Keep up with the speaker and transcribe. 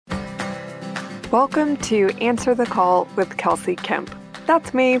Welcome to Answer the Call with Kelsey Kemp.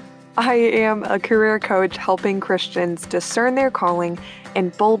 That's me. I am a career coach helping Christians discern their calling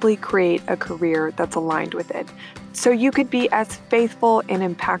and boldly create a career that's aligned with it, so you could be as faithful and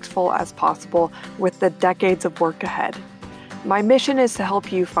impactful as possible with the decades of work ahead. My mission is to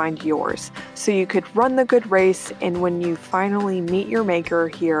help you find yours, so you could run the good race, and when you finally meet your maker,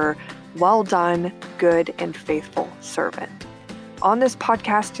 hear, "Well done, good and faithful servant." On this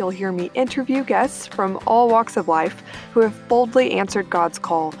podcast, you'll hear me interview guests from all walks of life who have boldly answered God's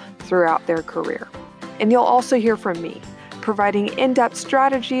call throughout their career. And you'll also hear from me, providing in-depth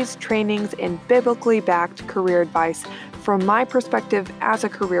strategies, trainings, and biblically backed career advice from my perspective as a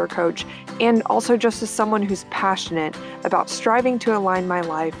career coach, and also just as someone who's passionate about striving to align my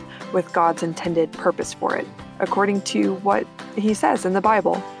life with God's intended purpose for it, according to what He says in the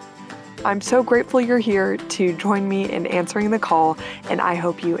Bible. I'm so grateful you're here to join me in answering the call, and I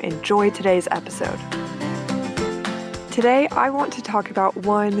hope you enjoy today's episode. Today, I want to talk about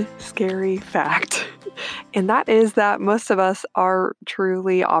one scary fact, and that is that most of us are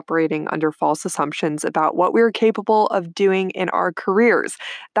truly operating under false assumptions about what we're capable of doing in our careers.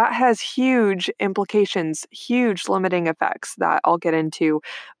 That has huge implications, huge limiting effects that I'll get into,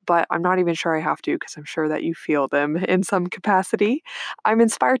 but I'm not even sure I have to because I'm sure that you feel them in some capacity. I'm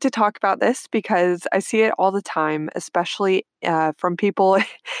inspired to talk about this because I see it all the time, especially from people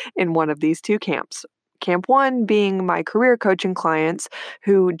in one of these two camps. Camp one being my career coaching clients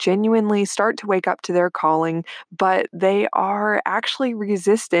who genuinely start to wake up to their calling, but they are actually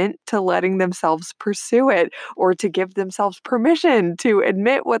resistant to letting themselves pursue it or to give themselves permission to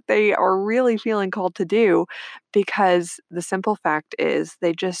admit what they are really feeling called to do, because the simple fact is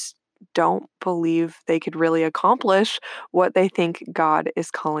they just don't believe they could really accomplish what they think God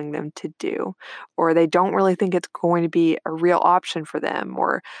is calling them to do, or they don't really think it's going to be a real option for them,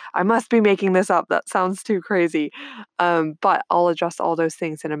 or I must be making this up. That sounds too crazy. But I'll address all those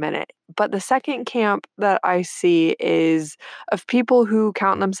things in a minute. But the second camp that I see is of people who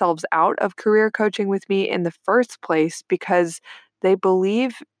count themselves out of career coaching with me in the first place because they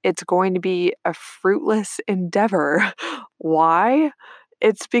believe it's going to be a fruitless endeavor. Why?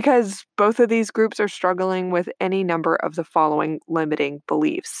 It's because both of these groups are struggling with any number of the following limiting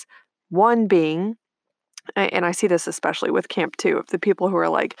beliefs. One being, and I see this especially with camp two, of the people who are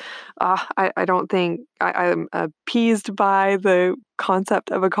like, I don't think I'm appeased by the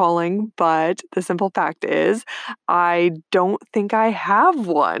concept of a calling, but the simple fact is, I don't think I have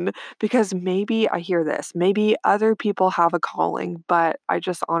one, because maybe I hear this, maybe other people have a calling, but I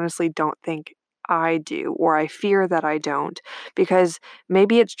just honestly don't think I do, or I fear that I don't, because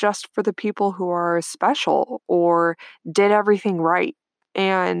maybe it's just for the people who are special or did everything right.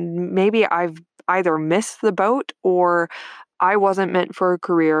 And maybe I've either missed the boat or I wasn't meant for a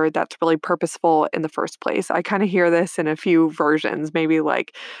career that's really purposeful in the first place. I kind of hear this in a few versions. Maybe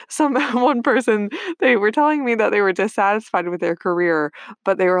like one person, they were telling me that they were dissatisfied with their career,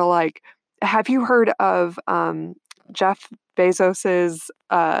 but they were like, have you heard of Jeff Bezos's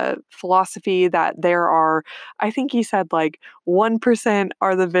philosophy that there are, I think he said like 1%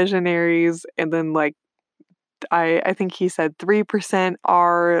 are the visionaries, and then like I think he said 3%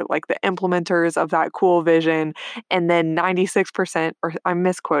 are like the implementers of that cool vision, and then 96%, or I'm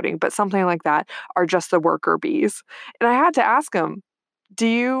misquoting, but something like that, are just the worker bees. And I had to ask him,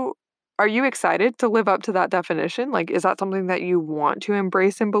 are you excited to live up to that definition? Like, is that something that you want to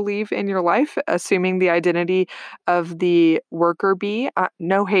embrace and believe in your life, assuming the identity of the worker bee?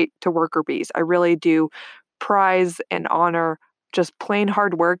 No hate to worker bees. I really do prize and honor just plain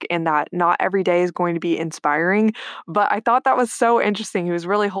hard work, and that not every day is going to be inspiring. But I thought that was so interesting. He was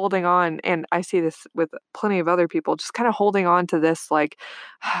really holding on, and I see this with plenty of other people, just kind of holding on to this, like,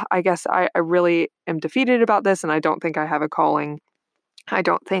 I guess I really am defeated about this, and I don't think I have a calling. I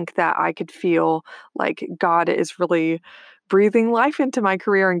don't think that I could feel like God is really breathing life into my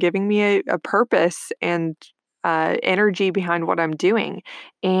career and giving me a purpose and energy behind what I'm doing.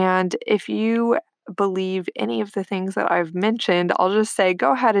 And if you believe any of the things that I've mentioned, I'll just say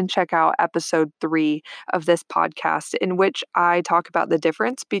go ahead and check out episode 3 of this podcast, in which I talk about the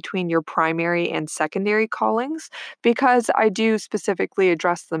difference between your primary and secondary callings, because I do specifically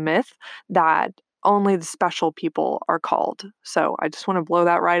address the myth that only the special people are called. So I just want to blow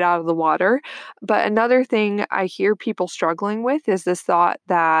that right out of the water. But another thing I hear people struggling with is this thought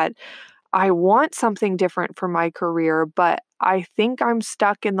that I want something different for my career, but I think I'm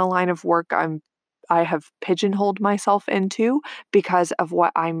stuck in the line of work I have pigeonholed myself into because of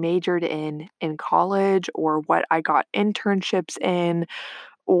what I majored in college, or what I got internships in,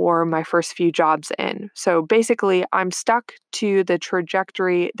 or my first few jobs in. So basically, I'm stuck to the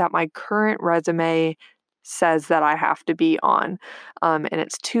trajectory that my current resume says that I have to be on. And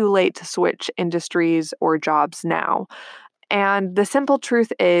it's too late to switch industries or jobs now. And the simple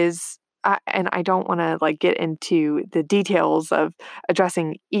truth is, and I don't want to like get into the details of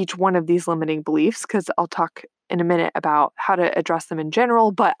addressing each one of these limiting beliefs because I'll talk in a minute about how to address them in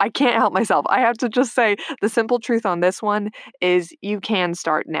general, but I can't help myself. I have to just say the simple truth on this one is you can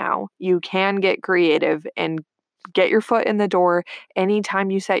start now. You can get creative and get your foot in the door anytime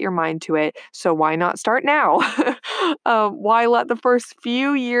you set your mind to it. So why not start now? Why let the first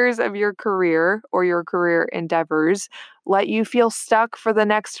few years of your career or your career endeavors let you feel stuck for the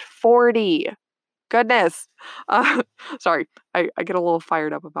next 40? Goodness. Uh, sorry, I get a little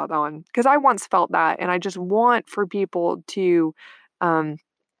fired up about that one because I once felt that, and I just want for people to um,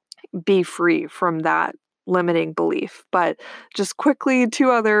 be free from that limiting belief. But just quickly,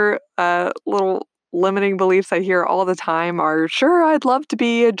 two other little limiting beliefs I hear all the time are sure, I'd love to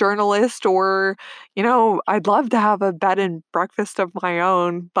be a journalist, or, I'd love to have a bed and breakfast of my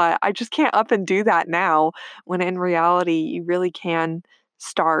own, but I just can't up and do that now. When in reality, you really can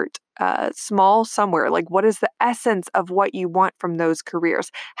start small somewhere. Like, what is the essence of what you want from those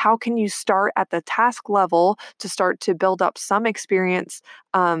careers? How can you start at the task level to start to build up some experience?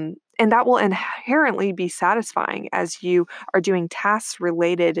 And that will inherently be satisfying as you are doing tasks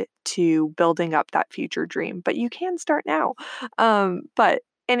related to building up that future dream. But you can start now. But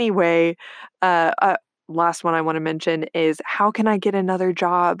anyway, last one I want to mention is how can I get another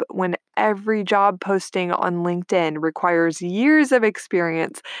job when every job posting on LinkedIn requires years of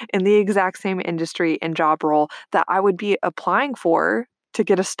experience in the exact same industry and job role that I would be applying for to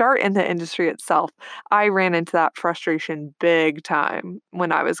get a start in the industry itself? I ran into that frustration big time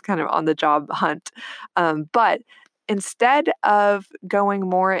when I was kind of on the job hunt. But instead of going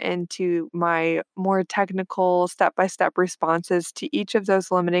more into my more technical step-by-step responses to each of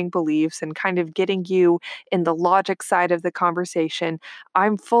those limiting beliefs and kind of getting you in the logic side of the conversation,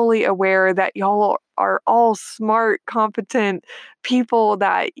 I'm fully aware that y'all are all smart, competent people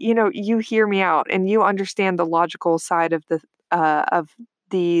that, you hear me out and you understand the logical side of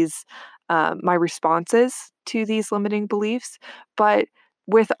these my responses to these limiting beliefs. But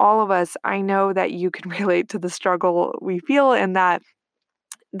with all of us, I know that you can relate to the struggle we feel and that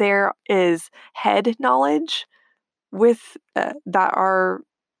there is head knowledge with that are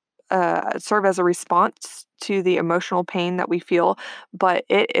serve as a response to the emotional pain that we feel, but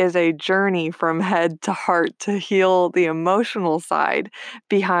it is a journey from head to heart to heal the emotional side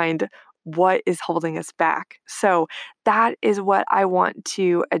behind what is holding us back. So that is what I want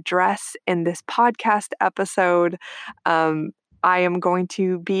to address in this podcast episode. Um, I am going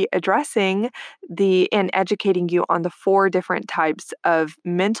to be addressing and educating you on the 4 different types of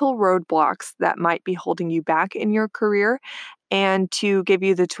mental roadblocks that might be holding you back in your career and to give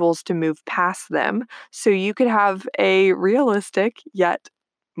you the tools to move past them so you could have a realistic yet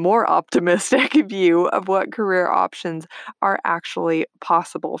more optimistic view of what career options are actually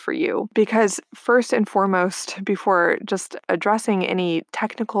possible for you. Because, first and foremost, before just addressing any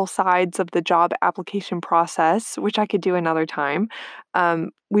technical sides of the job application process, which I could do another time,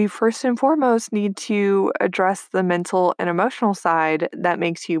 we first and foremost need to address the mental and emotional side that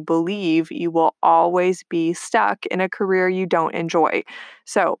makes you believe you will always be stuck in a career you don't enjoy.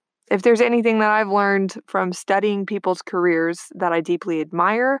 So, if there's anything that I've learned from studying people's careers that I deeply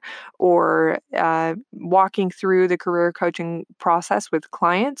admire, or walking through the career coaching process with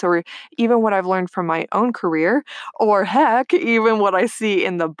clients, or even what I've learned from my own career, or heck, even what I see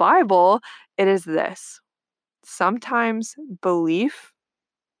in the Bible, it is this: sometimes belief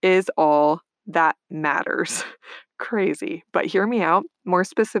is all that matters. Crazy. But hear me out. More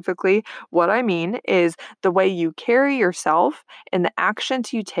specifically, what I mean is the way you carry yourself and the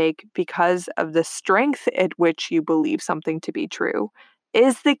actions you take because of the strength at which you believe something to be true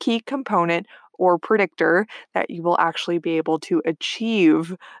is the key component or predictor that you will actually be able to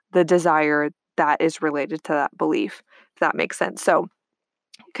achieve the desire that is related to that belief, if that makes sense. So,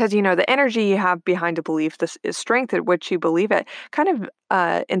 because the energy you have behind a belief, this is strength at which you believe it, kind of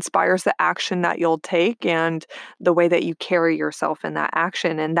inspires the action that you'll take and the way that you carry yourself in that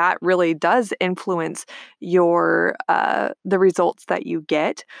action, and that really does influence your the results that you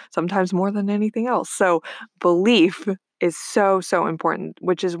get, sometimes more than anything else. So belief is so important,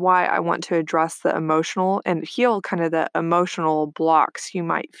 which is why I want to address the emotional and heal kind of the emotional blocks you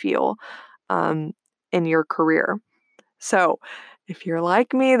might feel um, in your career. So, if you're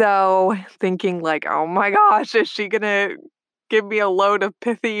like me though, thinking like, "Oh my gosh, is she gonna give me a load of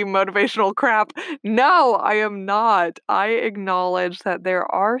pithy motivational crap. No, I am not. I acknowledge that there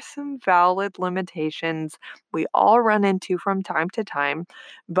are some valid limitations we all run into from time to time,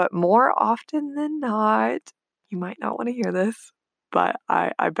 but more often than not, you might not want to hear this, but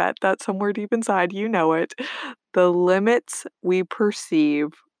I bet that somewhere deep inside you know it. The limits we perceive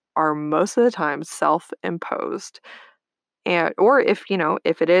are most of the time self-imposed. And or if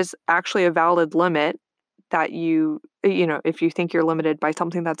it is actually a valid limit that if you think you're limited by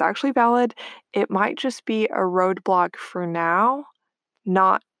something that's actually valid, it might just be a roadblock for now,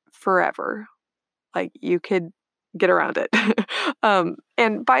 not forever. Like, you could get around it.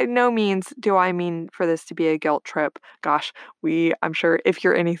 And by no means do I mean for this to be a guilt trip. Gosh, I'm sure if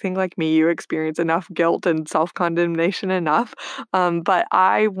you're anything like me, you experience enough guilt and self-condemnation enough. But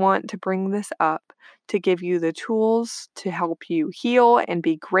I want to bring this up to give you the tools to help you heal and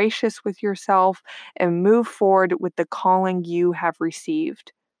be gracious with yourself and move forward with the calling you have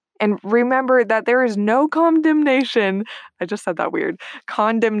received. And remember that there is no condemnation. I just said that weird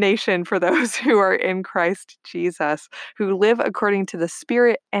condemnation for those who are in Christ Jesus, who live according to the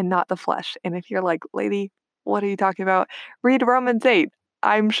Spirit and not the flesh. And if you're like, lady, what are you talking about? Read Romans 8.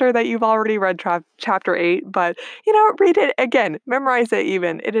 I'm sure that you've already read chapter 8, but read it again, memorize it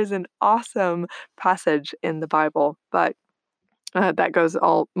even. It is an awesome passage in the Bible, but that goes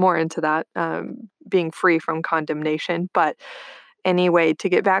all more into that, being free from condemnation. But anyway, to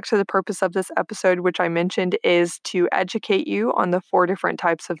get back to the purpose of this episode, which I mentioned, is to educate you on the 4 different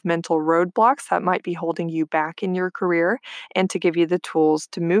types of mental roadblocks that might be holding you back in your career, and to give you the tools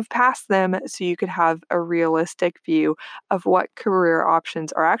to move past them so you could have a realistic view of what career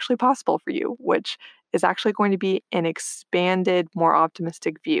options are actually possible for you, which is actually going to be an expanded, more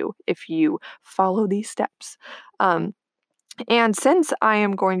optimistic view if you follow these steps. And since I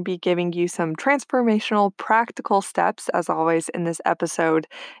am going to be giving you some transformational practical steps, as always, in this episode,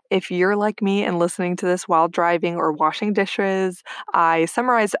 if you're like me and listening to this while driving or washing dishes, I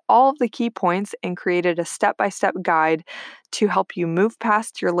summarized all of the key points and created a step-by-step guide to help you move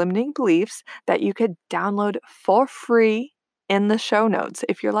past your limiting beliefs that you could download for free in the show notes.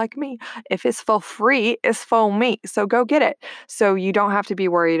 If you're like me, if it's for free, it's for me. So go get it. So you don't have to be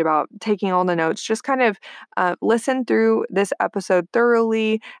worried about taking all the notes. Just kind of listen through this episode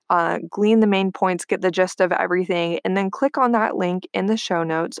thoroughly, glean the main points, get the gist of everything, and then click on that link in the show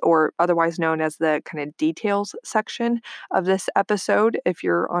notes, or otherwise known as the kind of details section of this episode. If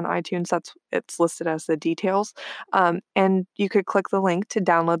you're on iTunes, it's listed as the details. And you could click the link to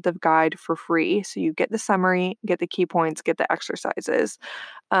download the guide for free. So you get the summary, get the key points, get the exercises.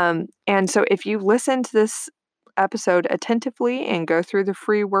 And so if you listen to this episode attentively and go through the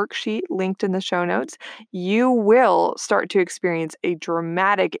free worksheet linked in the show notes, you will start to experience a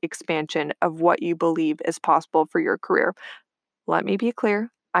dramatic expansion of what you believe is possible for your career. Let me be clear.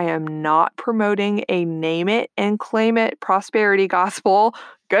 I am not promoting a name it and claim it prosperity gospel.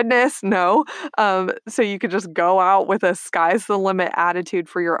 Goodness, no. So you could just go out with a sky's the limit attitude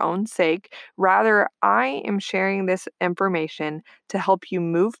for your own sake. Rather, I am sharing this information to help you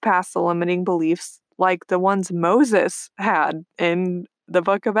move past the limiting beliefs like the ones Moses had in the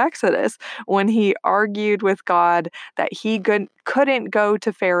book of Exodus when he argued with God that he couldn't go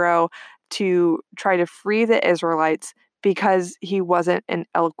to Pharaoh to try to free the Israelites because he wasn't an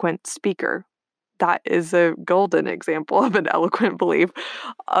eloquent speaker. That is a golden example of an eloquent belief.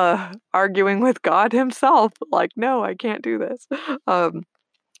 Arguing with God himself, like, no, I can't do this.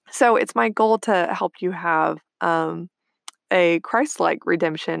 So it's my goal to help you have a Christ-like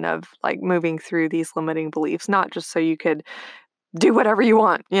redemption of like moving through these limiting beliefs, not just so you could do whatever you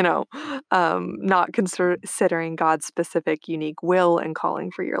want, not considering God's specific, unique will and calling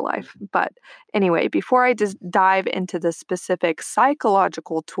for your life. But anyway, before I just dive into the specific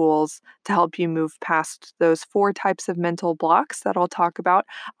psychological tools to help you move past those 4 types of mental blocks that I'll talk about,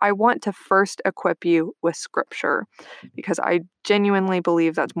 I want to first equip you with scripture because I genuinely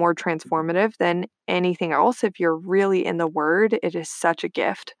believe that's more transformative than anything else. If you're really in the Word, it is such a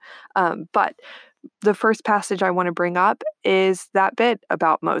gift. But the first passage I want to bring up is that bit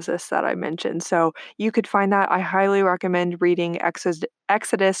about Moses that I mentioned. So you could find that. I highly recommend reading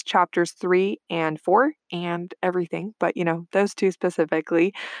Exodus chapters 3 and 4 and everything, but those 2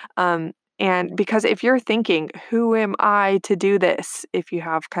 specifically. And because if you're thinking, who am I to do this? If you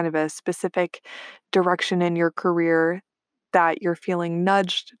have kind of a specific direction in your career that you're feeling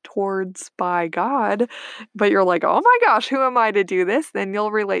nudged towards by God, but you're like, oh my gosh, who am I to do this? Then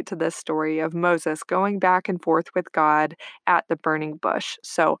you'll relate to this story of Moses going back and forth with God at the burning bush.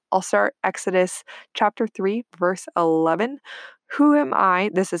 So I'll start Exodus chapter 3, verse 11. Who am I?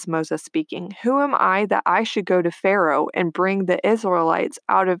 This is Moses speaking. Who am I that I should go to Pharaoh and bring the Israelites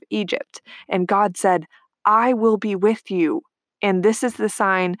out of Egypt? And God said, I will be with you. And this is the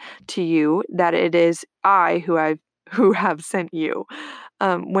sign to you that it is I who have sent you.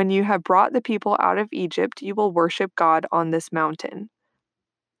 When you have brought the people out of Egypt, you will worship God on this mountain.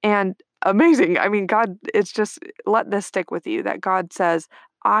 And amazing. I mean, God, it's just let this stick with you that God says,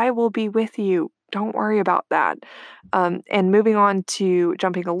 I will be with you. Don't worry about that. And moving on to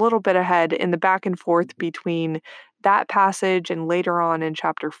jumping a little bit ahead in the back and forth between that passage and later on in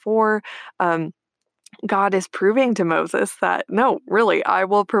chapter 4, God is proving to Moses that, no, really, I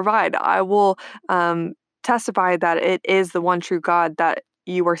will provide. I will testify that it is the one true God that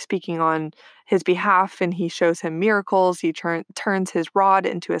you are speaking on his behalf. And he shows him miracles. He turns his rod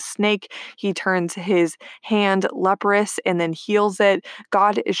into a snake. He turns his hand leprous and then heals it.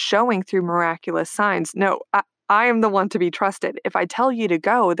 God is showing through miraculous signs. No, I am the one to be trusted. If I tell you to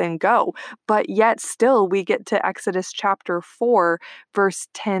go, then go. But yet still we get to Exodus chapter 4, verse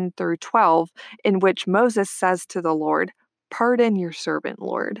 10 through 12, in which Moses says to the Lord, Pardon your servant,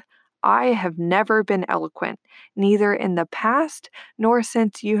 Lord. I have never been eloquent, neither in the past nor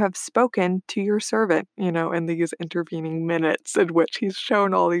since you have spoken to your servant, in these intervening minutes in which he's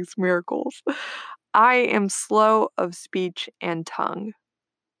shown all these miracles. I am slow of speech and tongue.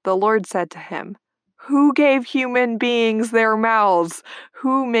 The Lord said to him, Who gave human beings their mouths?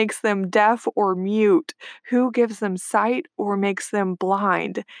 Who makes them deaf or mute? Who gives them sight or makes them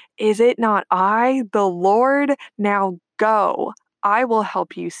blind? Is it not I, the Lord? Now go. I will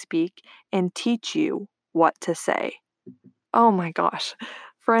help you speak and teach you what to say. Oh my gosh.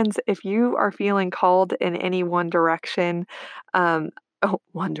 Friends, if you are feeling called in any one direction,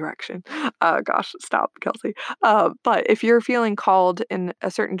 one direction. Gosh, stop, Kelsey. But if you're feeling called in a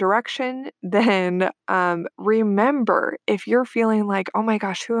certain direction, then remember, if you're feeling like, oh my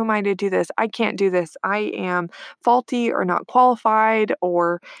gosh, who am I to do this? I can't do this. I am faulty or not qualified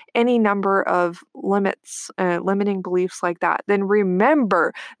or any number of limiting beliefs like that, then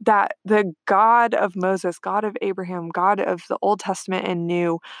remember that the God of Moses, God of Abraham, God of the Old Testament and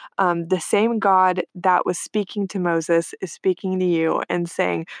New, the same God that was speaking to Moses is speaking to you and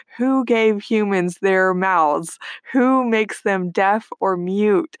saying, Who gave humans their mouths? Who makes them deaf or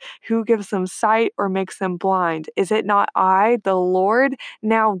mute? Who gives them sight or makes them blind? Is it not I, the Lord?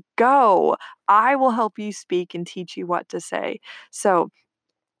 Now go. I will help you speak and teach you what to say. So,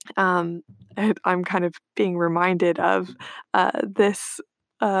 um, I'm kind of being reminded of this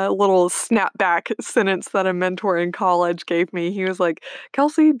little snapback sentence that a mentor in college gave me. He was like,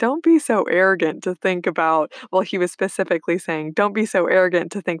 Kelsey, don't be so arrogant to think about, well, he was specifically saying, don't be so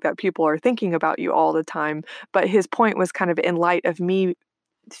arrogant to think that people are thinking about you all the time. But his point was kind of in light of me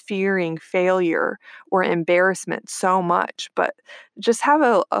fearing failure or embarrassment so much, but just have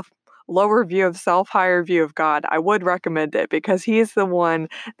a lower view of self, higher view of God. I would recommend it because he is the one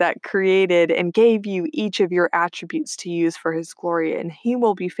that created and gave you each of your attributes to use for his glory, and he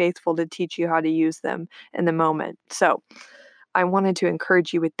will be faithful to teach you how to use them in the moment. So I wanted to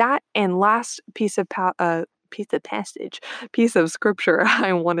encourage you with that. And last piece of scripture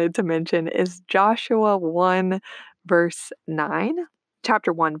I wanted to mention is Joshua 1 verse 9.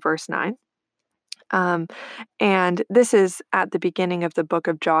 Chapter 1 verse 9. Um, and this is at the beginning of the book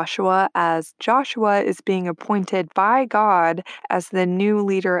of Joshua, as Joshua is being appointed by God as the new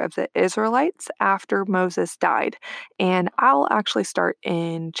leader of the Israelites after Moses died. And I'll actually start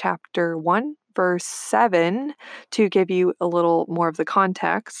in chapter 1, verse 7, to give you a little more of the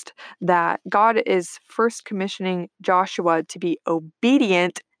context that God is first commissioning Joshua to be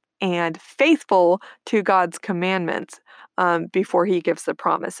obedient and faithful to God's commandments before he gives the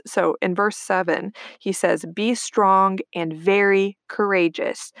promise. So in verse 7, he says, Be strong and very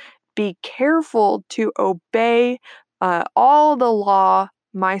courageous. Be careful to obey all the law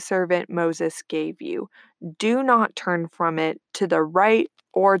my servant Moses gave you. Do not turn from it to the right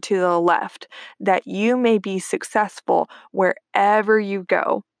or to the left, that you may be successful wherever you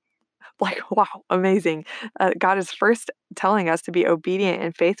go. Like, wow, amazing. God is first telling us to be obedient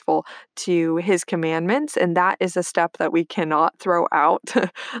and faithful to his commandments, and that is a step that we cannot throw out.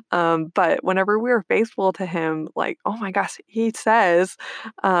 But whenever we are faithful to him, like, oh my gosh, he says,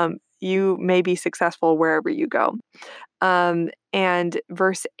 you may be successful wherever you go. And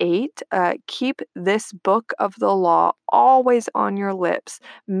verse 8, keep this book of the law always on your lips.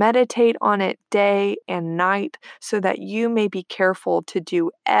 Meditate on it day and night so that you may be careful to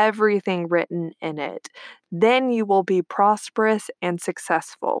do everything written in it. Then you will be prosperous and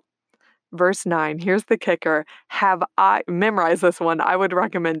successful. Verse 9, here's the kicker. Have I, memorize this one, I would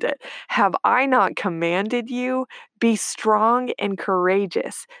recommend it. Have I not commanded you? Be strong and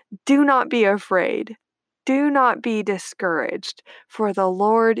courageous. Do not be afraid. Do not be discouraged, for the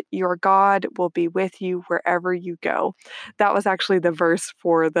Lord your God will be with you wherever you go. That was actually the verse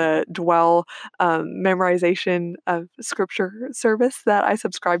for the Dwell memorization of scripture service that I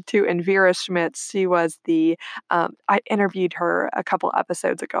subscribed to. And Vera Schmitz, she was I interviewed her a couple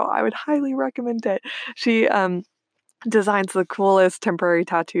episodes ago. I would highly recommend it. She designs the coolest temporary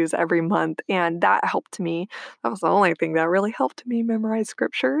tattoos every month, and that helped me. That was the only thing that really helped me memorize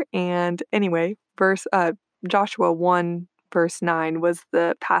scripture. And anyway, Joshua 1 verse 9 was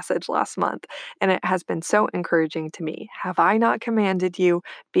the passage last month, and it has been so encouraging to me. Have I not commanded you?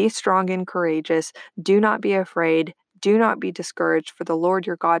 Be strong and courageous. Do not be afraid. Do not be discouraged, for the Lord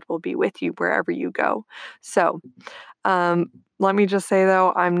your God will be with you wherever you go. So, let me just say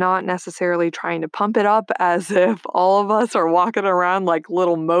though, I'm not necessarily trying to pump it up as if all of us are walking around like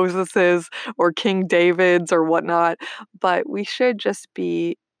little Moseses or King Davids or whatnot, but we should just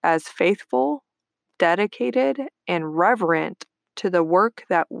be as faithful, dedicated, and reverent to the work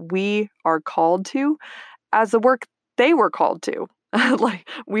that we are called to as the work they were called to. Like,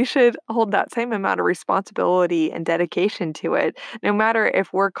 we should hold that same amount of responsibility and dedication to it, no matter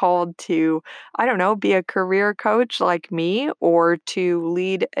if we're called to, I don't know, be a career coach like me or to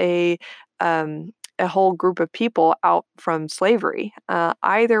lead a whole group of people out from slavery.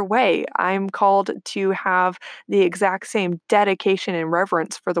 Either way, I'm called to have the exact same dedication and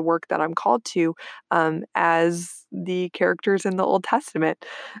reverence for the work that I'm called to as the characters in the Old Testament.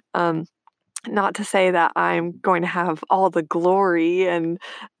 Um, Not to say that I'm going to have all the glory and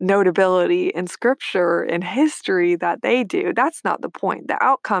notability in scripture and history that they do. That's not the point. The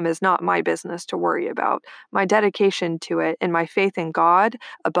outcome is not my business to worry about. My dedication to it and my faith in God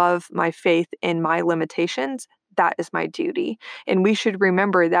above my faith in my limitations, that is my duty. And we should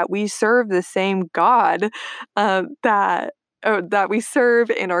remember that we serve the same God that we serve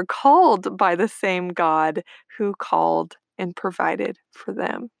and are called by the same God who called and provided for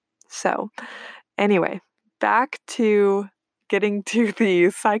them. So, anyway, back to getting to the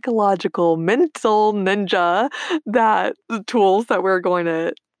psychological mental ninja that the tools that we're going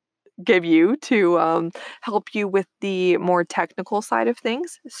to give you to help you with the more technical side of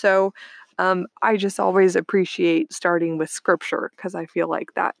things. So, I just always appreciate starting with scripture because I feel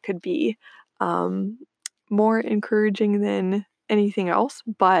like that could be um, more encouraging than anything else.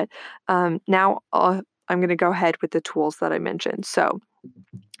 But now I'm going to go ahead with the tools that I mentioned. So,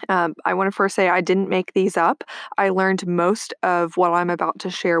 I want to first say I didn't make these up. I learned most of what I'm about to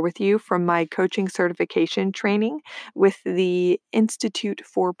share with you from my coaching certification training with the Institute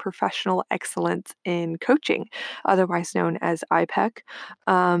for Professional Excellence in Coaching, otherwise known as IPEC.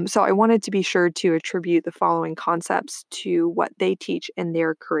 So I wanted to be sure to attribute the following concepts to what they teach in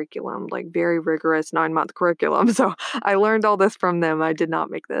their curriculum, like very rigorous 9-month curriculum. So I learned all this from them. I did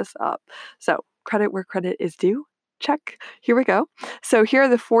not make this up. So credit where credit is due. Check. Here we go. So here are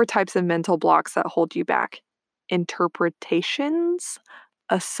the 4 types of mental blocks that hold you back: interpretations,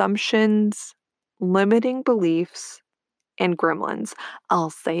 assumptions, limiting beliefs, and gremlins.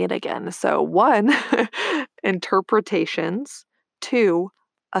 I'll say it again. So 1, interpretations; 2,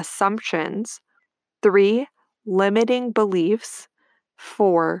 assumptions; 3, limiting beliefs;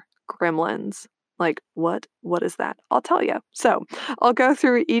 4, gremlins. Like, what? What is that? I'll tell you. So, I'll go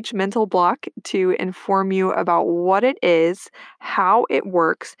through each mental block to inform you about what it is, how it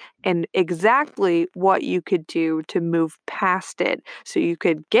works, and exactly what you could do to move past it so you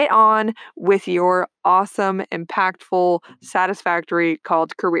could get on with your awesome, impactful, satisfactory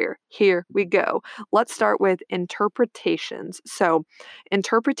called career. Here we go. Let's start with interpretations. So,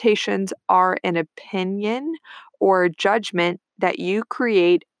 interpretations are an opinion or judgment that you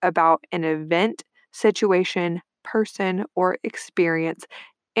create about an event, situation, person, or experience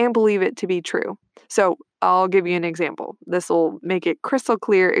and believe it to be true. So I'll give you an example. This will make it crystal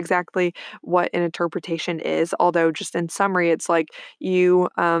clear exactly what an interpretation is. Although, just in summary, it's like you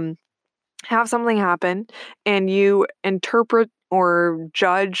have something happen and you interpret or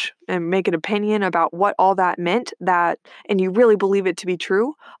judge and make an opinion about what all that meant, and you really believe it to be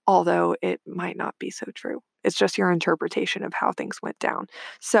true, although it might not be so true. It's just your interpretation of how things went down.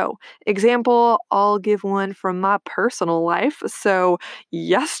 So, example, I'll give one from my personal life. So,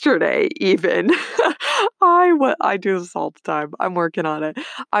 yesterday even, I do this all the time. I'm working on it.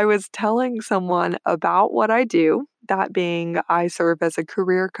 I was telling someone about what I do, that being I serve as a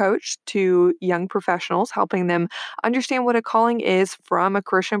career coach to young professionals, helping them understand what a calling is from a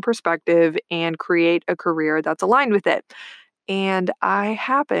Christian perspective and create a career that's aligned with it. And I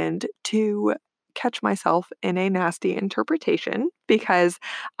happened to catch myself in a nasty interpretation because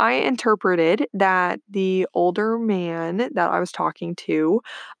I interpreted that the older man that I was talking to,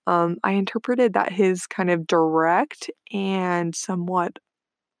 I interpreted that his kind of direct and somewhat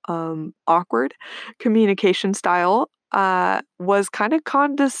awkward communication style was kind of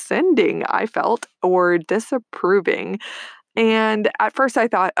condescending, I felt, or disapproving. And at first I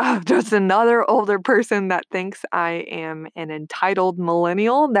thought, oh, just another older person that thinks I am an entitled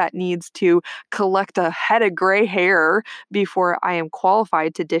millennial that needs to collect a head of gray hair before I am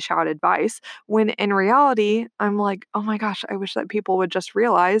qualified to dish out advice. When in reality, I'm like, oh my gosh, I wish that people would just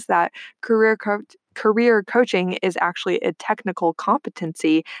realize that career coaching is actually a technical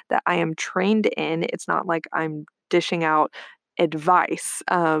competency that I am trained in. It's not like I'm dishing out advice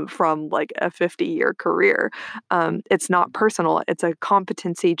from like a 50-year career. It's not personal, it's a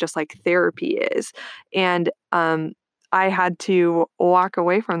competency just like therapy is. And I had to walk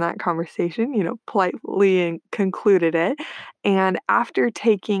away from that conversation, politely and concluded it. And after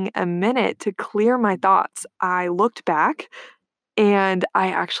taking a minute to clear my thoughts, I looked back and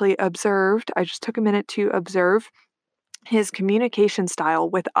I just took a minute to observe his communication style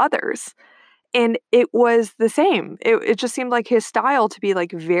with others. And it was the same. It just seemed like his style to be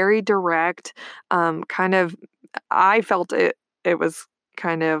like very direct, kind of I felt it was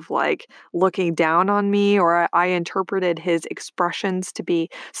kind of like looking down on me, or I interpreted his expressions to be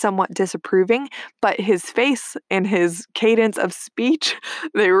somewhat disapproving, but his face and his cadence of speech,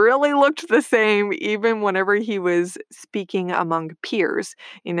 they really looked the same even whenever he was speaking among peers,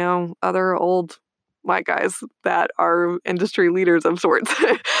 other old white guys that are industry leaders of sorts.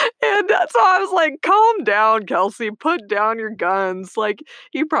 And so I was like, calm down, Kelsey, put down your guns. Like,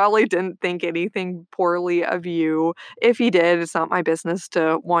 he probably didn't think anything poorly of you. If he did, it's not my business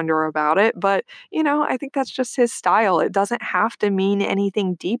to wonder about it. But, I think that's just his style. It doesn't have to mean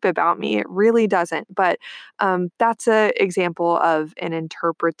anything deep about me. It really doesn't. But that's an example of an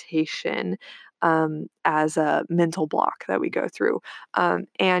interpretation as a mental block that we go through. And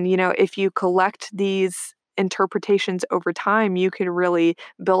if you collect these interpretations over time, you can really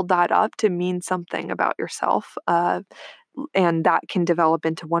build that up to mean something about yourself. And that can develop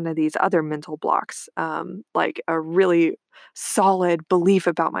into one of these other mental blocks, like a really solid belief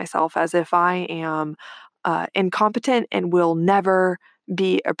about myself as if I am incompetent and will never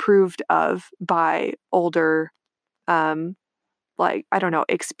be approved of by older um, like, I don't know,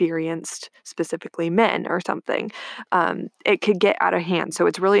 experienced, specifically men or something. It could get out of hand. So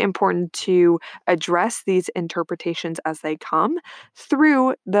it's really important to address these interpretations as they come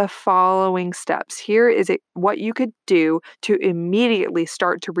through the following steps. Here is what you could do to immediately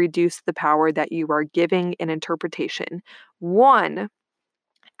start to reduce the power that you are giving an interpretation. One,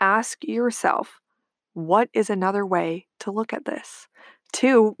 ask yourself, what is another way to look at this?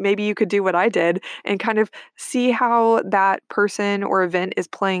 Two, maybe you could do what I did and kind of see how that person or event is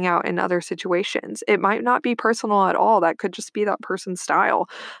playing out in other situations. It might not be personal at all. That could just be that person's style.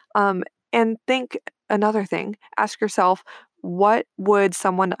 And think another thing. Ask yourself, what would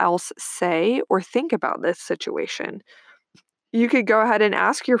someone else say or think about this situation? You could go ahead and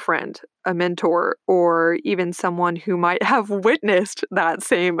ask your friend, a mentor, or even someone who might have witnessed that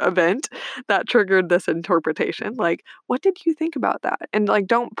same event that triggered this interpretation. Like, what did you think about that? And like,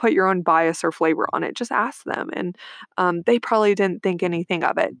 don't put your own bias or flavor on it. Just ask them. And they probably didn't think anything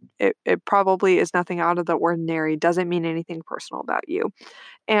of it. It probably is nothing out of the ordinary, doesn't mean anything personal about you.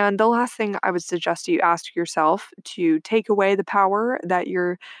 And the last thing I would suggest you ask yourself to take away the power that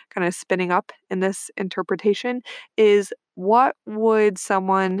you're kind of spinning up in this interpretation is, what would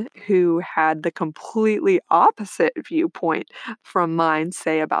someone who had the completely opposite viewpoint from mine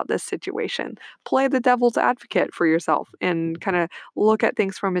say about this situation? Play the devil's advocate for yourself and kind of look at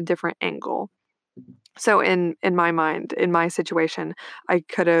things from a different angle. So in my mind, in my situation, I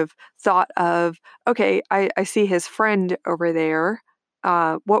could have thought of, okay, I see his friend over there.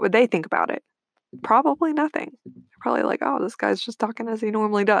 What would they think about it? Probably nothing. Probably like, oh, this guy's just talking as he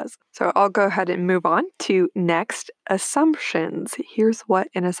normally does. So I'll go ahead and move on to next, assumptions. Here's what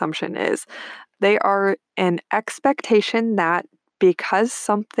an assumption is. They are an expectation that because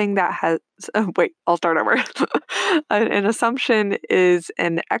something that has, wait, I'll start over. An assumption is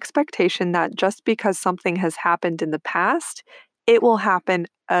an expectation that just because something has happened in the past, it will happen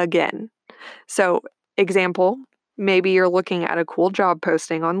again. So, example, maybe you're looking at a cool job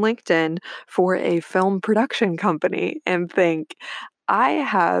posting on LinkedIn for a film production company and think, I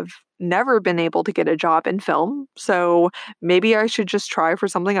have never been able to get a job in film, so maybe I should just try for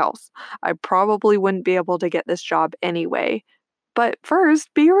something else. I probably wouldn't be able to get this job anyway. But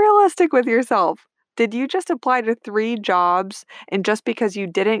first, be realistic with yourself. did you just apply to 3 jobs, and just because you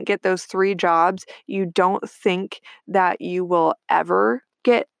didn't get those 3 jobs, you don't think that you will ever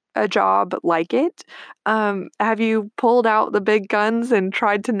get a job like it? Have you pulled out the big guns and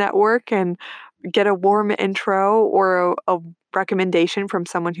tried to network and get a warm intro or a recommendation from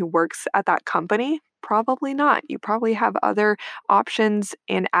someone who works at that company? Probably not. You probably have other options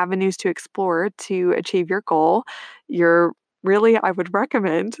and avenues to explore to achieve your goal. You're really, I would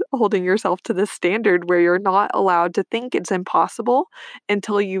recommend holding yourself to this standard where you're not allowed to think it's impossible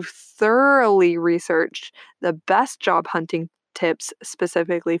until you've thoroughly researched the best job hunting tips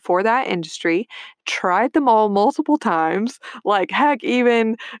specifically for that industry, tried them all multiple times, like heck,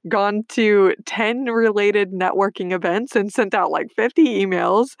 even gone to 10 related networking events and sent out like 50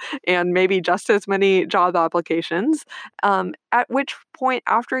 emails and maybe just as many job applications. At which point,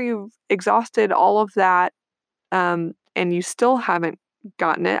 after you've exhausted all of that, and you still haven't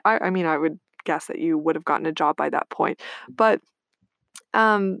gotten it, I mean, I would guess that you would have gotten a job by that point. But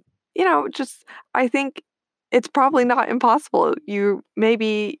um, just I think it's probably not impossible.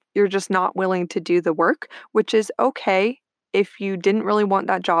 Maybe you're just not willing to do the work, which is okay if you didn't really want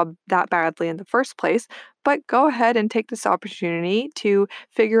that job that badly in the first place. But go ahead and take this opportunity to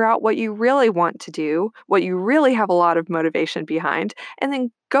figure out what you really want to do, what you really have a lot of motivation behind, and then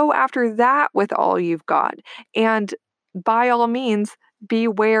go after that with all you've got. And by all means,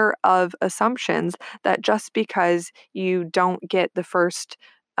 beware of assumptions that just because you don't get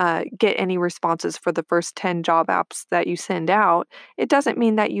any responses for the first 10 job apps that you send out, it doesn't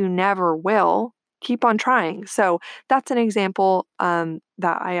mean that you never will. Keep on trying. So that's an example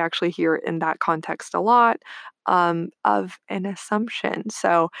that I actually hear in that context a lot of an assumption.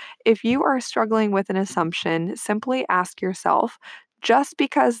 So if you are struggling with an assumption, simply ask yourself, just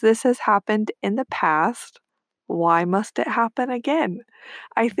because this has happened in the past, why must it happen again?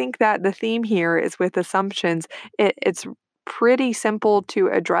 I think that the theme here is with assumptions, it's pretty simple to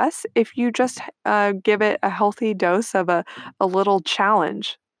address if you just give it a healthy dose of a little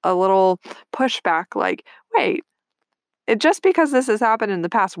challenge, a little pushback, like, wait, just because this has happened in the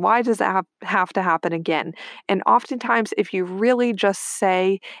past, why does it have to happen again? And oftentimes, if you really just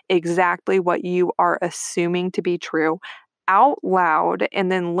say exactly what you are assuming to be true out loud,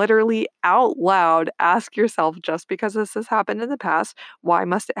 and then literally out loud ask yourself, just because this has happened in the past, why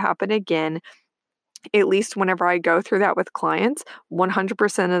must it happen again? At least whenever I go through that with clients,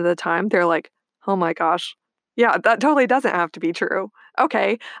 100% of the time, they're like, "Oh my gosh, yeah, that totally doesn't have to be true.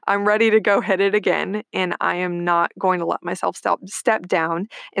 Okay, I'm ready to go hit it again, and I am not going to let myself step down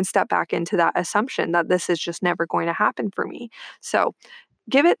and step back into that assumption that this is just never going to happen for me." So,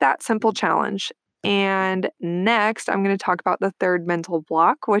 give it that simple challenge. And next, I'm going to talk about the third mental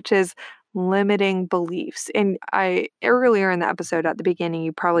block, which is limiting beliefs. And I earlier in the episode at the beginning,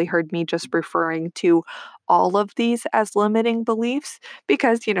 you probably heard me just referring to all of these as limiting beliefs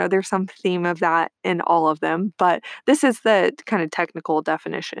because, there's some theme of that in all of them. But this is the kind of technical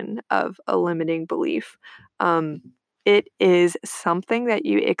definition of a limiting belief. Um, it is something that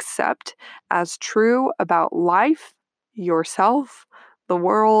you accept as true about life, yourself, the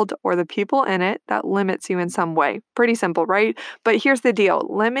world, or the people in it that limits you in some way. Pretty simple, right? But here's the deal,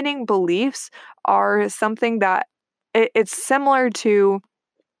 limiting beliefs are something that it's similar to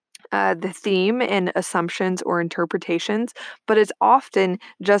the theme in assumptions or interpretations, but it's often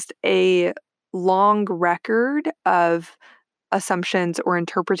just a long record of assumptions or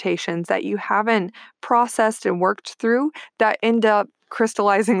interpretations that you haven't processed and worked through that end up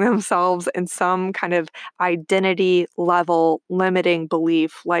crystallizing themselves in some kind of identity level limiting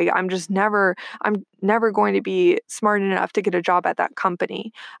belief, like I'm never going to be smart enough to get a job at that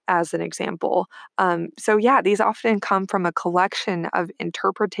company, as an example. So yeah, these often come from a collection of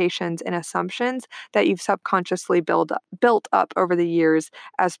interpretations and assumptions that you've subconsciously built up over the years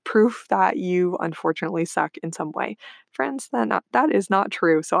as proof that you unfortunately suck in some way. Friends, that is not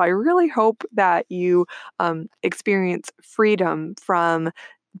true. So I really hope that you experience freedom from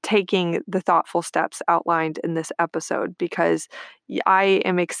taking the thoughtful steps outlined in this episode because I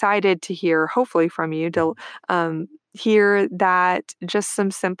am excited to hear, hopefully, from you to hear that just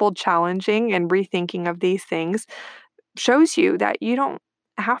some simple challenging and rethinking of these things shows you that you don't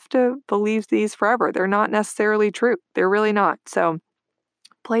have to believe these forever. They're not necessarily true. They're really not. So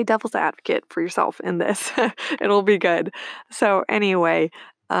play devil's advocate for yourself in this. It'll be good. So, anyway,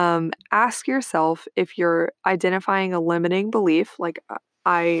 ask yourself if you're identifying a limiting belief, like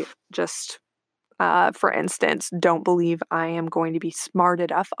I just, for instance, don't believe I am going to be smart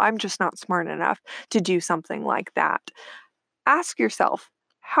enough. I'm just not smart enough to do something like that. Ask yourself,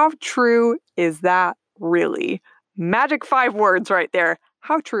 how true is that really? Magic 5 words right there.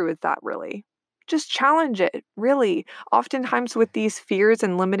 How true is that really? just challenge it, really. Oftentimes, with these fears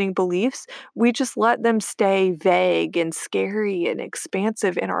and limiting beliefs, we just let them stay vague and scary and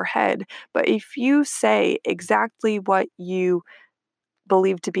expansive in our head. But if you say exactly what you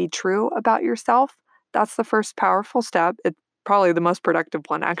believe to be true about yourself, that's the first powerful step. It's probably the most productive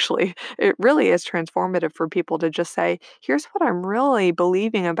one, actually. It really is transformative for people to just say, here's what I'm really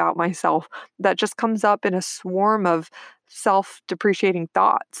believing about myself that just comes up in a swarm of self depreciating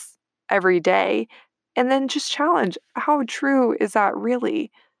thoughts every day. And then just challenge, how true is that really?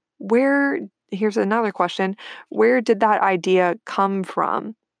 Where, here's another question, where did that idea come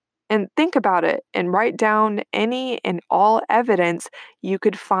from? And think about it and write down any and all evidence you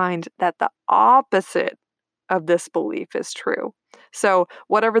could find that the opposite of this belief is true. So,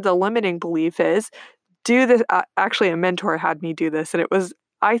 whatever the limiting belief is, do this. Actually, a mentor had me do this, and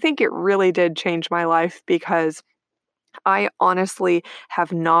I think it really did change my life because I honestly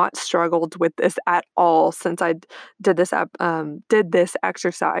have not struggled with this at all since I did this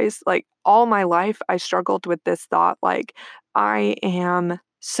exercise. Like all my life, I struggled with this thought, like I am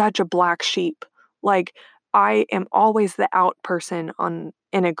such a black sheep. Like I am always the out person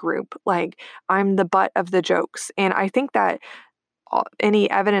in a group. Like I'm the butt of the jokes, and I think that any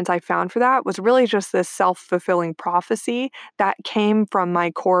evidence I found for that was really just this self-fulfilling prophecy that came from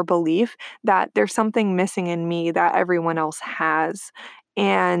my core belief that there's something missing in me that everyone else has.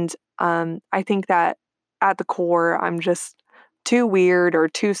 And I think that at the core, I'm just too weird or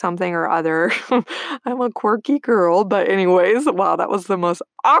too something or other. I'm a quirky girl. But anyways, wow, that was the most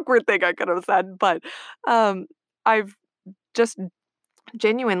awkward thing I could have said. But I've just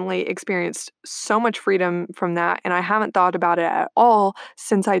genuinely experienced so much freedom from that, and I haven't thought about it at all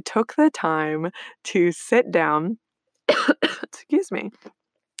since I took the time to sit down, excuse me,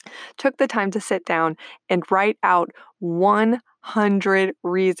 took the time to sit down and write out 100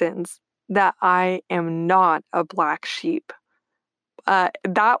 reasons that I am not a black sheep.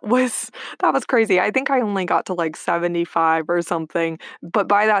 That was crazy. I think I only got to like 75 or something, but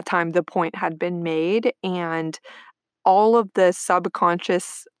by that time the point had been made, and all of the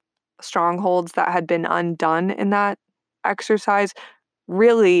subconscious strongholds that had been undone in that exercise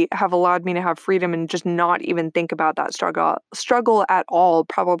really have allowed me to have freedom and just not even think about that struggle at all,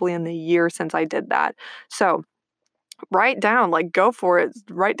 probably in the year since I did that. So write down, like go for it.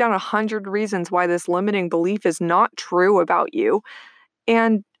 Write down 100 reasons why this limiting belief is not true about you.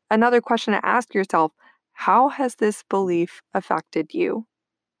 And another question to ask yourself, how has this belief affected you?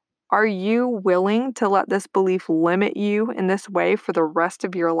 Are you willing to let this belief limit you in this way for the rest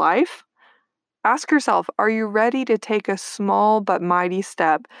of your life? Ask yourself, are you ready to take a small but mighty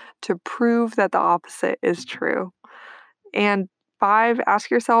step to prove that the opposite is true? And 5,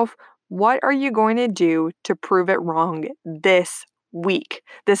 ask yourself, what are you going to do to prove it wrong this week?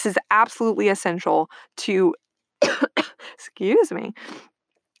 This is absolutely essential to, excuse me,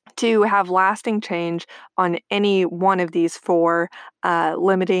 to have lasting change on any one of these 4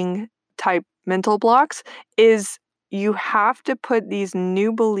 limiting type mental blocks is you have to put these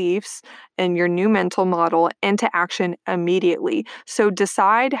new beliefs and your new mental model into action immediately. So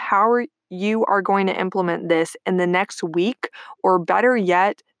decide how you are going to implement this in the next week, or better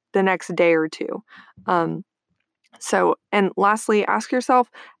yet, the next day or two. And lastly, ask yourself,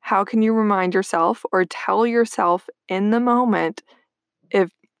 how can you remind yourself or tell yourself in the moment if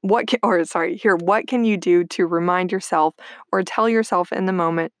what can you do to remind yourself or tell yourself in the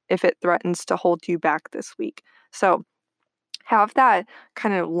moment if it threatens to hold you back this week? So have that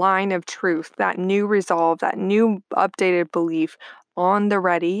kind of line of truth, that new resolve, that new updated belief on the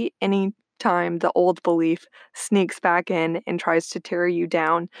ready anytime the old belief sneaks back in and tries to tear you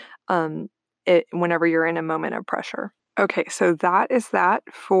down whenever you're in a moment of pressure. Okay, so that is that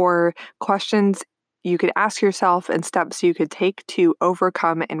for questions you could ask yourself and steps you could take to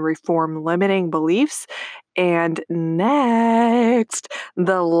overcome and reform limiting beliefs. And next,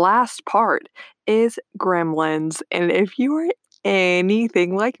 the last part is gremlins. And if you are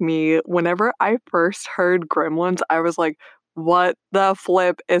anything like me, whenever I first heard gremlins, I was like, what the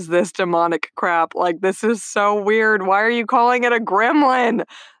flip is this demonic crap? Like, this is so weird. Why are you calling it a gremlin?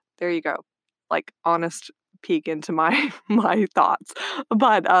 There you go. Like, honest peek into my my thoughts.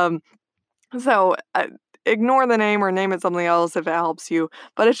 But so ignore the name or name it something else if it helps you.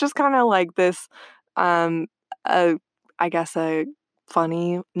 But it's just kind of like this, um, uh, I guess a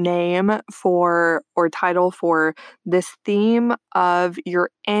funny name for or title for this theme of your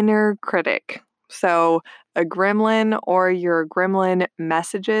inner critic. So a gremlin or your gremlin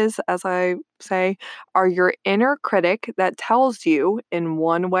messages, as I say, are your inner critic that tells you in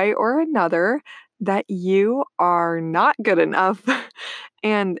one way or another that you are not good enough.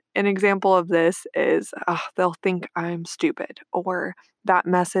 And an example of this is they'll think I'm stupid, or that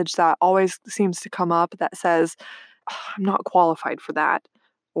message that always seems to come up that says, I'm not qualified for that,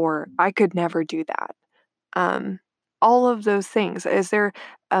 or I could never do that. Um, all of those things. Is there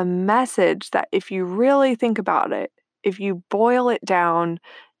a message that, if you really think about it, if you boil it down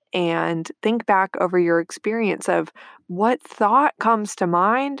and think back over your experience of what thought comes to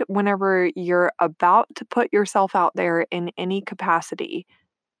mind whenever you're about to put yourself out there in any capacity,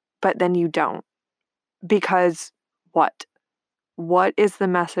 but then you don't? Because what? What is the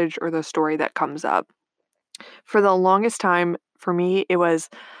message or the story that comes up? For the longest time, for me, it was,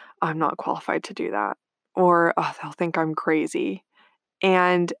 I'm not qualified to do that. Or, oh, they'll think I'm crazy.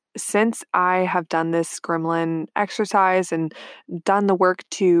 And since I have done this gremlin exercise and done the work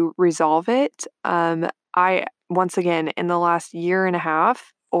to resolve it, I, once again, in the last year and a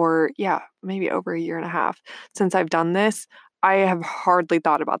half, or yeah, maybe over a year and a half since I've done this, I have hardly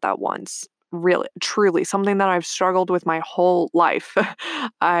thought about that once. Really, truly, something that I've struggled with my whole life.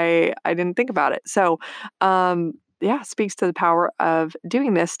 I didn't think about it. So, yeah, speaks to the power of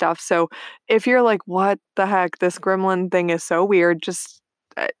doing this stuff. So if you're like, what the heck, this gremlin thing is so weird, just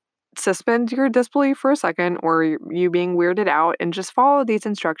uh, suspend your disbelief for a second, or you being weirded out, and just follow these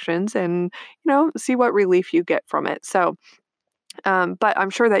instructions and, see what relief you get from it. So, but I'm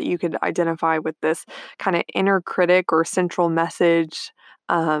sure that you could identify with this kind of inner critic or central message,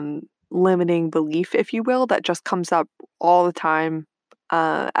 limiting belief, if you will, that just comes up all the time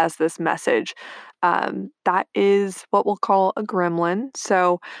as this message. That is what we'll call a gremlin.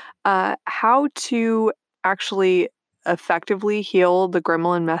 So, how to actually effectively heal the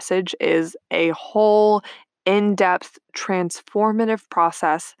gremlin message is a whole in depth, transformative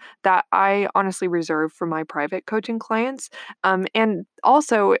process that I honestly reserve for my private coaching clients. And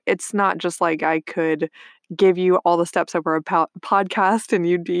also, it's not just like I could give you all the steps over a podcast and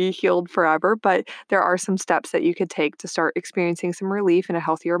you'd be healed forever, but there are some steps that you could take to start experiencing some relief and a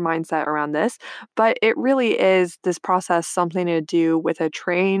healthier mindset around this. But it really is, this process, something to do with a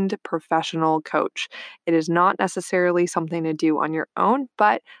trained professional coach. It is not necessarily something to do on your own,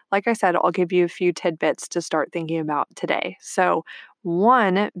 but like I said, I'll give you a few tidbits to start thinking about today. So,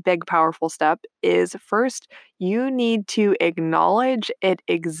 one big powerful step is, first, you need to acknowledge it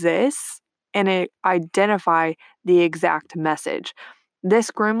exists and identify the exact message. This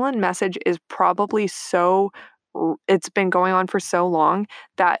gremlin message is probably it's been going on for so long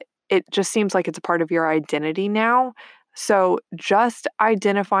that it just seems like it's a part of your identity now. So just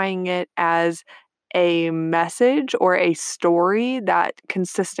identifying it as a message or a story that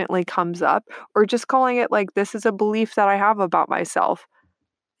consistently comes up, or just calling it like, this is a belief that I have about myself,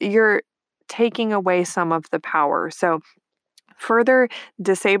 you're taking away some of the power. So further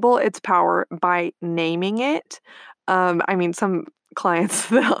disable its power by naming it. I mean, some clients,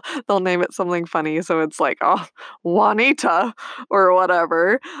 they'll name it something funny, so it's like, oh, Juanita or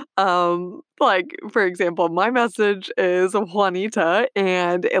whatever. Like, for example, my message is Juanita,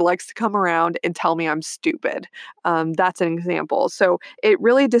 and it likes to come around and tell me I'm stupid. That's an example. So it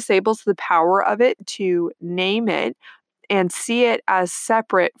really disables the power of it to name it and see it as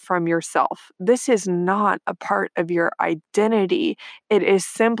separate from yourself. This is not a part of your identity. It is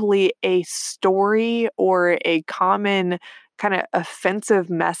simply a story or a common kind of offensive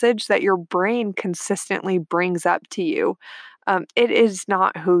message that your brain consistently brings up to you. It is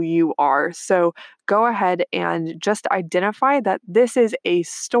not who you are. So go ahead and just identify that this is a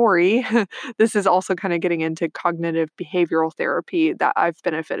story. This is also kind of getting into cognitive behavioral therapy that I've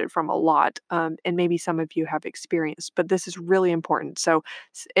benefited from a lot, and maybe some of you have experienced, but this is really important. So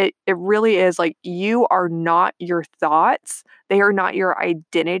it really is like, you are not your thoughts. They are not your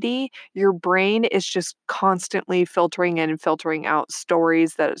identity. Your brain is just constantly filtering in and filtering out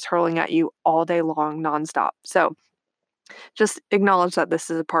stories that it's hurling at you all day long, nonstop. So just acknowledge that this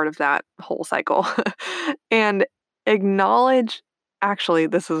is a part of that whole cycle. And acknowledge, actually,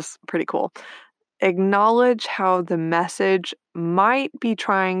 this is pretty cool. Acknowledge how the message might be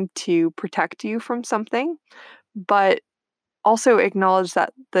trying to protect you from something, but also acknowledge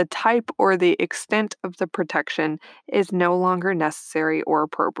that the type or the extent of the protection is no longer necessary or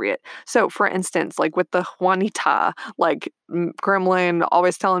appropriate. So, for instance, like with the Juanita, like gremlin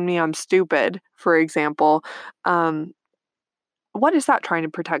always telling me I'm stupid, for example, um, what is that trying to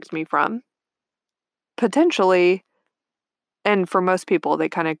protect me from? Potentially, and for most people, they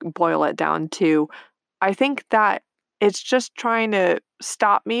kind of boil it down to, I think that it's just trying to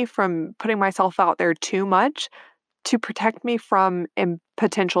stop me from putting myself out there too much to protect me from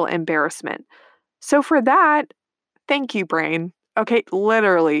potential embarrassment. So for that, thank you, brain. Okay,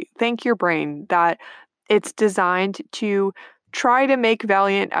 literally, thank your brain that it's designed to try to make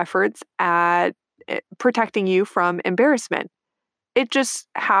valiant efforts at protecting you from embarrassment. It just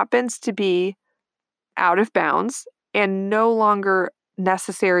happens to be out of bounds and no longer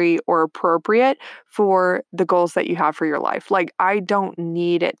necessary or appropriate for the goals that you have for your life. Like, I don't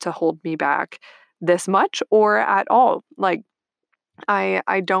need it to hold me back this much or at all. Like,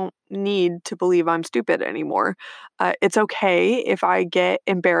 I don't need to believe I'm stupid anymore. It's okay if I get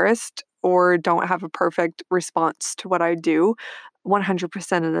embarrassed or don't have a perfect response to what I do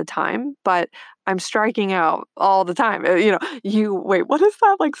 100% of the time, but I'm striking out all the time. You wait, what is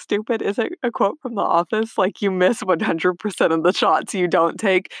that? Like, stupid? Is it a quote from The Office? Like, you miss 100% of the shots you don't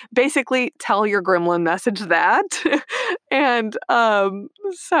take. Basically, tell your gremlin message that. And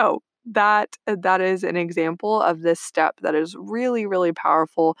so that is an example of this step that is really, really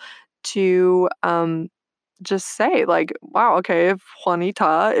powerful to just say, like, wow, okay, if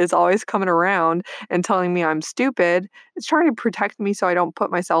Juanita is always coming around and telling me I'm stupid, it's trying to protect me so I don't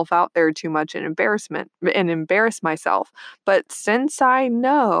put myself out there too much in embarrassment and embarrass myself. But since I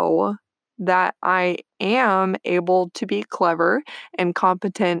know that I am able to be clever and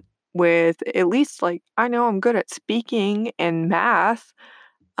competent with at least, like, I know I'm good at speaking and math.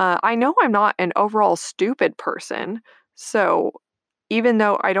 I know I'm not an overall stupid person. So even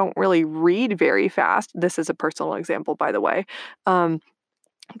though I don't really read very fast, this is a personal example, by the way,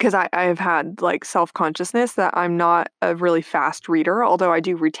 because I have had like self consciousness that I'm not a really fast reader, although I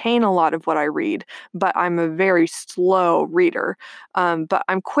do retain a lot of what I read, but I'm a very slow reader. But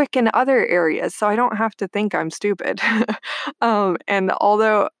I'm quick in other areas, so I don't have to think I'm stupid. And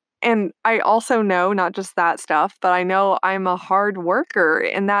although and I also know not just that stuff, but I know I'm a hard worker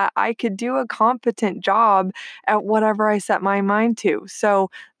and that I could do a competent job at whatever I set my mind to.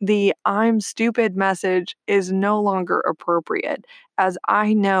 So the I'm stupid message is no longer appropriate, as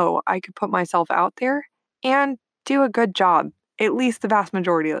I know I could put myself out there and do a good job, at least the vast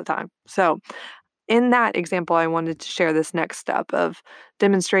majority of the time. So in that example, I wanted to share this next step of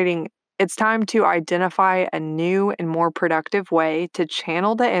demonstrating it's time to identify a new and more productive way to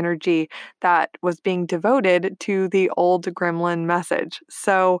channel the energy that was being devoted to the old gremlin message.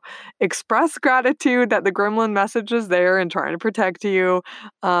 So express gratitude that the gremlin message is there and trying to protect you.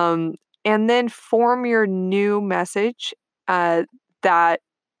 Um, and then form your new message that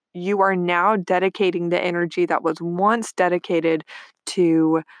you are now dedicating the energy that was once dedicated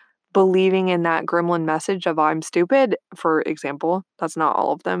to believing in that gremlin message of I'm stupid, for example. That's not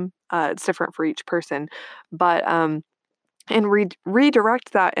all of them. It's different for each person. But and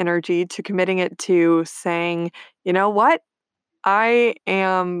redirect that energy to committing it to saying, you know what? I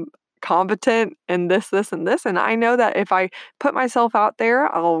am competent in this, and this. And I know that if I put myself out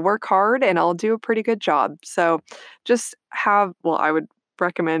there, I'll work hard and I'll do a pretty good job. So just I would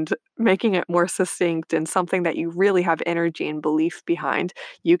recommend making it more succinct and something that you really have energy and belief behind.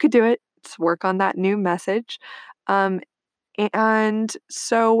 You could do it. Just work on that new message. Um, and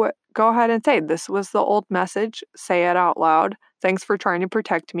so go ahead and say, this was the old message. Say it out loud. Thanks for trying to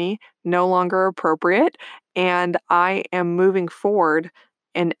protect me. No longer appropriate. And I am moving forward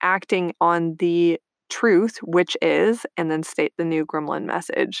and acting on the truth, which is, and then state the new gremlin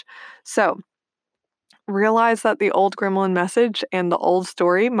message. So realize that the old gremlin message and the old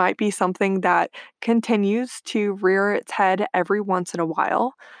story might be something that continues to rear its head every once in a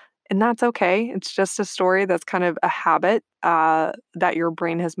while. And that's okay. It's just a story that's kind of a habit that your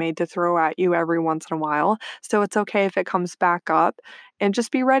brain has made to throw at you every once in a while. So it's okay if it comes back up and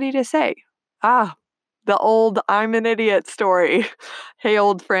just be ready to say, ah, the old I'm an idiot story. Hey,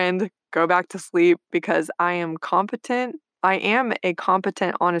 old friend, go back to sleep because I am competent. I am a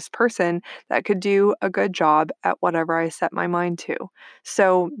competent, honest person that could do a good job at whatever I set my mind to.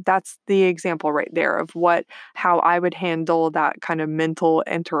 So that's the example right there of how I would handle that kind of mental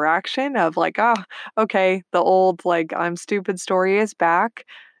interaction of like, okay, the old like I'm stupid story is back.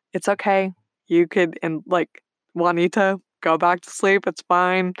 It's okay. You could and like Juanita, go back to sleep. It's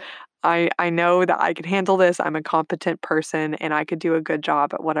fine. I know that I can handle this. I'm a competent person and I could do a good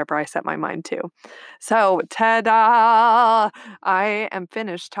job at whatever I set my mind to. So, ta-da! I am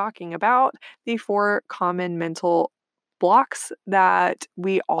finished talking about the 4 common mental blocks that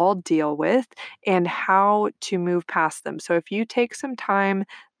we all deal with and how to move past them. So, if you take some time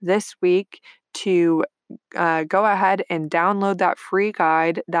this week to go ahead and download that free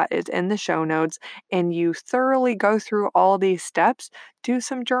guide that is in the show notes and you thoroughly go through all these steps, do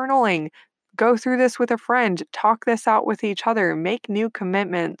some journaling. Go through this with a friend, talk this out with each other, make new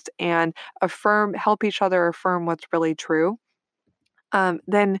commitments, and help each other affirm what's really true.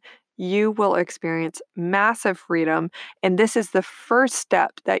 Then you will experience massive freedom. And this is the first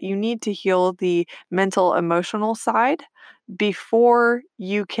step that you need to heal the mental, emotional side before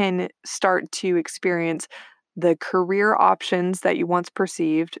you can start to experience the career options that you once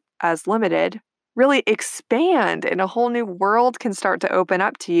perceived as limited really expand and a whole new world can start to open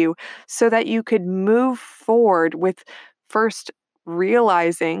up to you so that you could move forward with first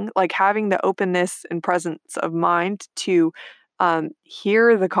realizing, like having the openness and presence of mind to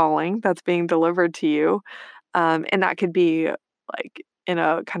hear the calling that's being delivered to you. And that could be like in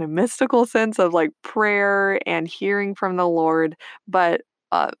a kind of mystical sense of like prayer and hearing from the Lord, but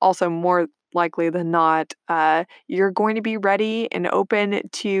also more likely than not, you're going to be ready and open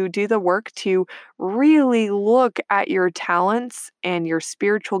to do the work to really look at your talents and your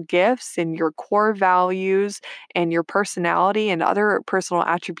spiritual gifts and your core values and your personality and other personal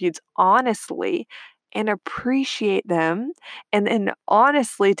attributes honestly and appreciate them. And then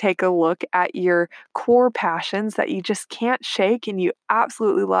honestly take a look at your core passions that you just can't shake and you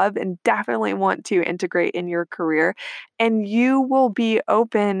absolutely love and definitely want to integrate in your career. And you will be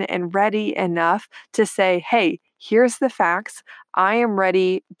open and ready enough to say, hey, here's the facts. I am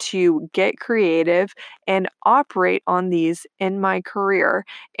ready to get creative and operate on these in my career.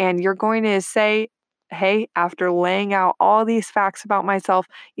 And you're going to say, hey, after laying out all these facts about myself,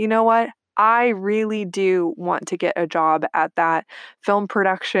 you know what? I really do want to get a job at that film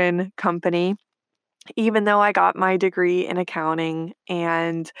production company, even though I got my degree in accounting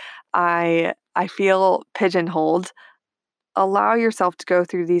and I feel pigeonholed. Allow yourself to go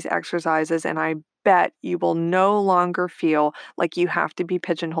through these exercises, and I bet you will no longer feel like you have to be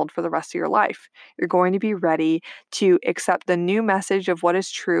pigeonholed for the rest of your life. You're going to be ready to accept the new message of what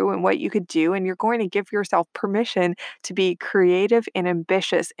is true and what you could do, and you're going to give yourself permission to be creative and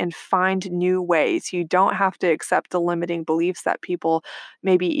ambitious and find new ways. You don't have to accept the limiting beliefs that people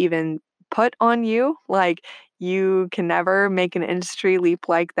maybe even put on you. Like, you can never make an industry leap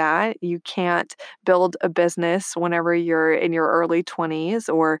like that. You can't build a business whenever you're in your early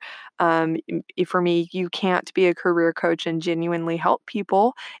 20s, or for me, you can't be a career coach and genuinely help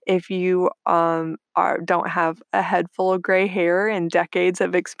people if you don't have a head full of gray hair and decades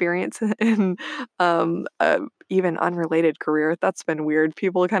of experience in even unrelated career. That's been weird.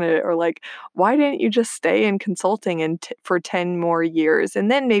 People kind of are like, why didn't you just stay in consulting for 10 more years, and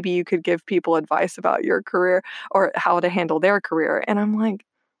then maybe you could give people advice about your career or how to handle their career? And I'm like,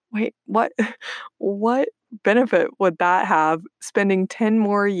 wait, what? What benefit would that have, spending 10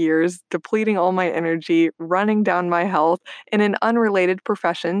 more years depleting all my energy, running down my health in an unrelated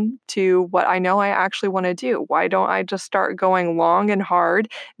profession to what I know I actually want to do? Why don't I just start going long and hard,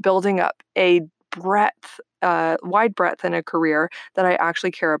 building up a wide breadth in a career that I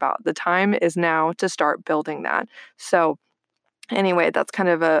actually care about? The time is now to start building that. So anyway, that's kind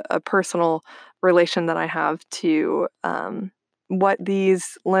of a personal relation that I have to what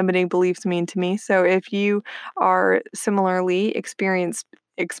these limiting beliefs mean to me. So if you are similarly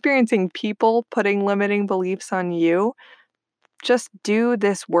experiencing people putting limiting beliefs on you, just do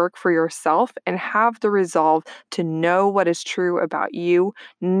this work for yourself and have the resolve to know what is true about you,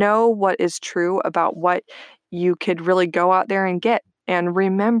 know what is true about what you could really go out there and get. And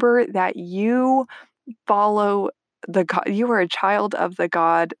remember that you follow the God. You are a child of the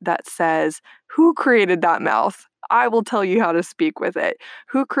God that says, who created that mouth? I will tell you how to speak with it.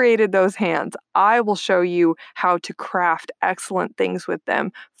 Who created those hands? I will show you how to craft excellent things with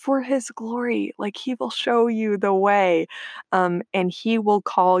them for his glory. Like, he will show you the way. And he will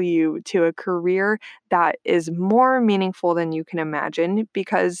call you to a career that is more meaningful than you can imagine,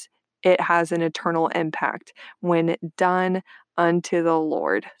 because it has an eternal impact when done unto the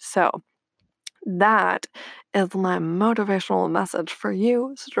Lord. So, that is my motivational message for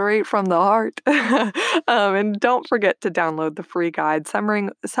you, straight from the heart. And don't forget to download the free guide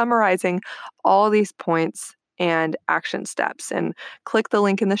summarizing all these points and action steps. And click the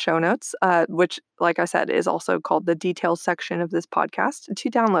link in the show notes, which, like I said, is also called the details section of this podcast, to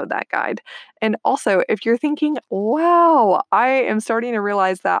download that guide. And also, if you're thinking, wow, I am starting to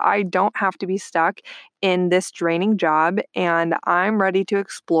realize that I don't have to be stuck in this draining job and I'm ready to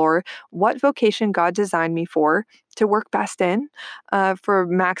explore what vocation God designed me for to work best in, for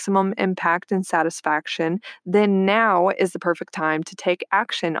maximum impact and satisfaction, then now is the perfect time to take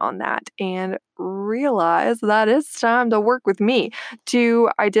action on that and realize that it's time to work with me to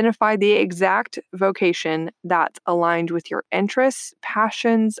identify the exact vocation that's aligned with your interests,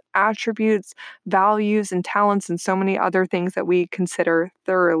 passions, attributes, values, and talents, and so many other things that we consider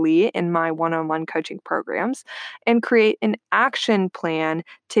thoroughly in my one-on-one coaching programs and create an action plan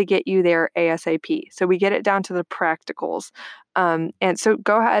to get you there ASAP. So we get it down to the practicals. And so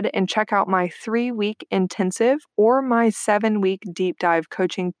go ahead and check out my 3-week intensive or my 7-week deep dive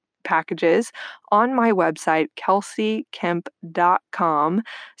coaching packages on my website,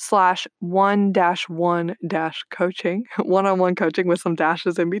 kelseyKemp.com/1-1-coaching, one-on-one coaching with some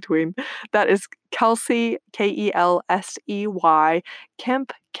dashes in between. That is Kelsey, Kelsey,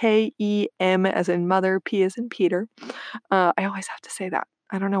 Kemp, Kem as in mother, P as in Peter. I always have to say that.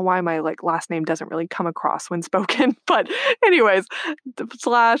 I don't know why my last name doesn't really come across when spoken, but anyways,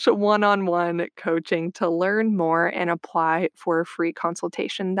 /one-on-one coaching to learn more and apply for a free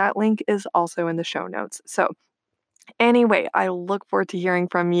consultation. That link is also in the show notes. So anyway, I look forward to hearing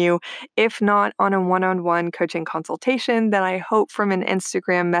from you. If not on a one-on-one coaching consultation, then I hope from an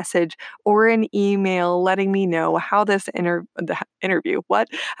Instagram message or an email letting me know how this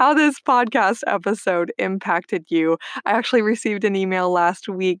how this podcast episode impacted you. I actually received an email last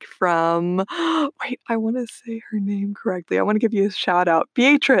week from, wait, I want to say her name correctly. I want to give you a shout out.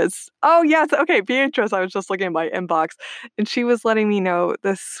 Beatrice. Oh, yes. Okay, Beatrice. I was just looking at my inbox and she was letting me know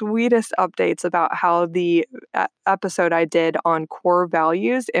the sweetest updates about how the episode I did on core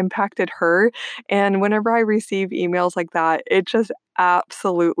values impacted her. And whenever I receive emails like that, it just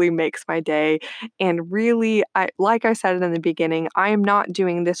absolutely makes my day. And really, like I said in the beginning, I am not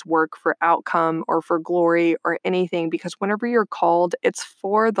doing this work for outcome or for glory or anything, because whenever you're called, it's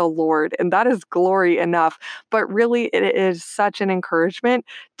for the Lord, and that is glory enough. But really, it is such an encouragement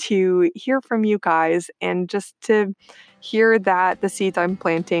to hear from you guys and just to hear that the seeds I'm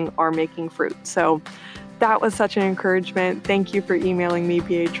planting are making fruit. So that was such an encouragement. Thank you for emailing me,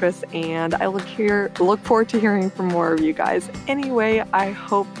 Beatrice, and I look forward to hearing from more of you guys. Anyway, I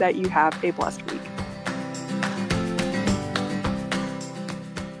hope that you have a blessed week.